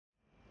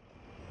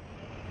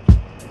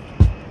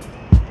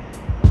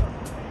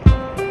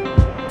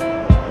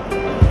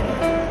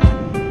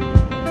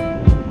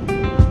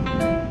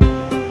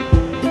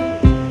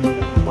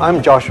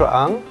I'm Joshua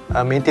Ang,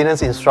 a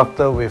maintenance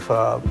instructor with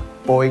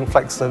Boeing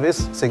Flight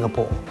Service,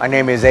 Singapore. My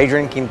name is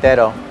Adrian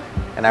Quintero,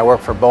 and I work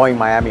for Boeing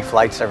Miami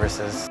Flight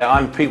Services.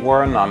 I'm Pete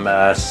Warren. I'm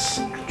a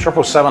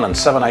 777 and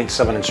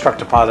 787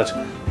 instructor pilot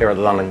here at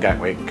the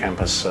London-Gatwick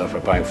campus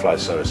for Boeing Flight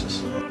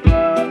Services.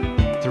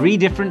 3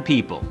 different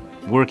people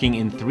working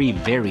in 3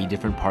 very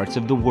different parts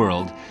of the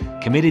world,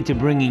 committed to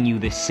bringing you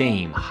the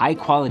same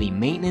high-quality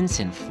maintenance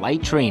and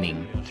flight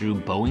training through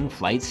Boeing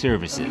Flight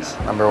Services.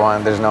 Number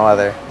one, there's no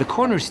other. The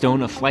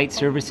cornerstone of Flight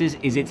Services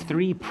is its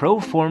 3 pro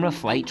forma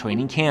flight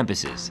training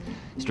campuses,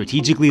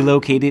 strategically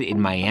located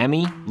in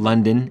Miami,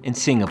 London, and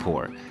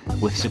Singapore,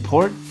 with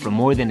support from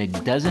more than a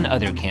dozen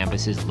other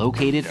campuses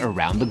located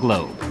around the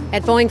globe.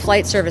 At Boeing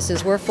Flight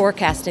Services, we're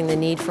forecasting the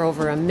need for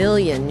over 1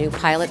 million new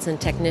pilots and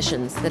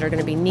technicians that are going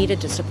to be needed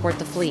to support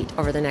the fleet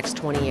over the next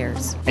 20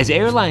 years. As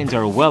airlines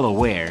are well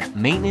aware,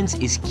 maintenance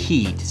is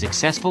key to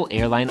successful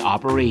airline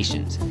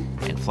operations,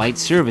 and Flight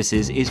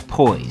Services is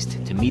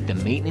poised to meet the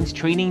maintenance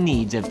training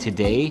needs of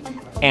today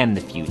and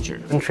the future.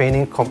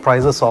 Training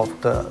comprises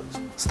of the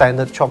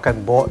standard chalk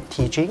and board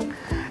teaching,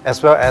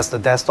 as well as the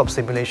desktop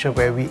simulation,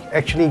 where we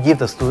actually give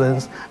the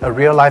students a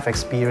real-life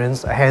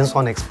experience, a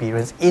hands-on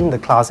experience in the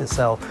class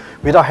itself,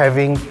 without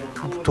having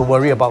to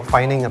worry about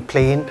finding a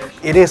plane.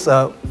 It is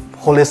a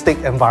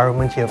holistic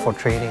environment here for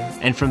training.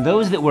 And from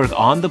those that work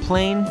on the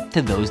plane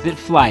to those that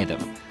fly them,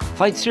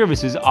 Flight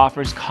Services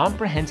offers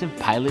comprehensive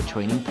pilot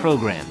training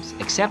programs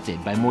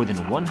accepted by more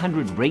than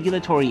 100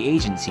 regulatory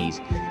agencies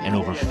and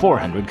over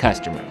 400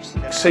 customers.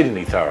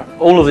 Exceedingly thorough.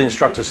 All of the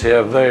instructors here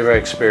are very, very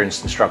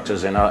experienced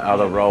instructors in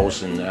other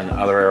roles and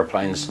other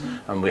aeroplanes,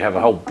 and we have a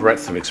whole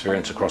breadth of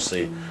experience across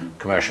the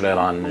commercial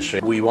airline industry.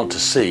 We want to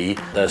see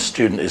the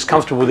student is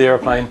comfortable with the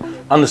airplane,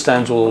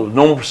 understands all the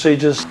normal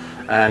procedures,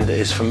 and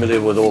is familiar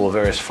with all the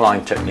various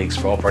flying techniques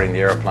for operating the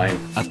airplane.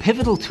 A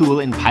pivotal tool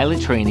in pilot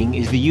training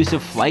is the use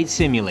of flight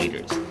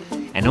simulators,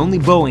 and only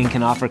Boeing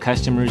can offer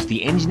customers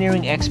the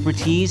engineering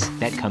expertise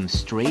that comes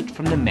straight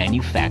from the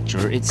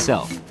manufacturer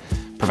itself,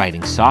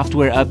 providing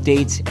software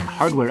updates and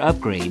hardware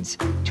upgrades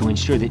to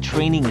ensure that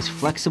training is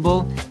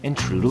flexible and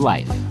true to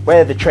life.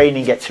 Where the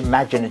training gets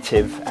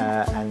imaginative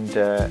and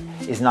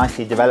is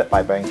nicely developed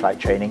by Boeing Flight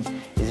Training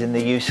is in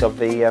the use of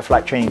the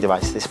flight training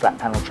device, this flat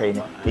panel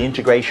training. The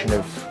integration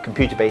of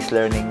computer-based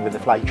learning with the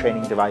flight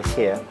training device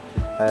here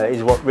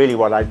is really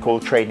what I'd call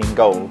training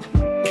gold.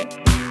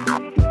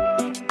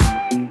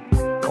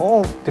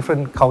 All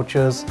different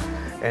cultures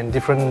and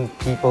different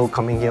people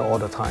coming here all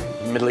the time.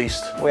 Middle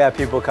East, We have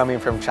people coming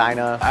from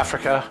China,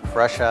 Africa,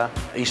 Russia,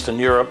 Eastern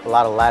Europe, a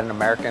lot of Latin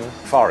American.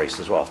 Far East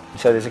as well.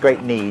 So there's a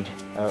great need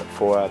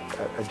for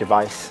a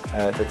device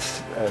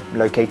that's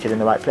located in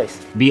the right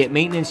place. Be it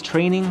maintenance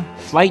training,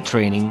 flight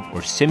training,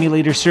 or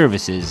simulator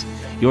services,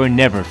 you're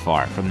never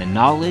far from the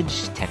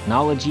knowledge,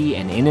 technology,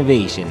 and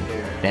innovation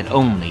that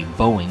only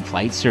Boeing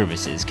Flight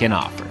Services can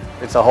offer.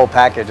 It's a whole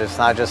package. It's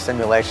not just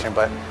simulation,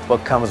 but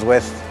what comes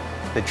with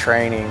the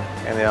training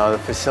and the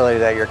facility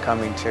that you're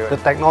coming to. The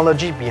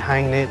technology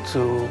behind it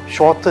to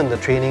shorten the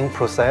training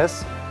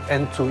process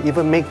and to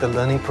even make the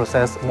learning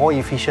process more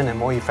efficient and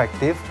more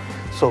effective.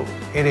 So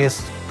it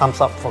is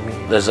thumbs up for me.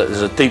 There's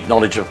a deep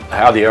knowledge of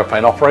how the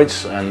airplane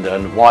operates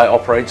and why it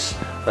operates.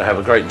 They have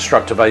a great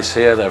instructor base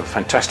here. They have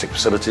fantastic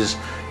facilities.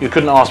 You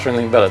couldn't ask for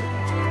anything better.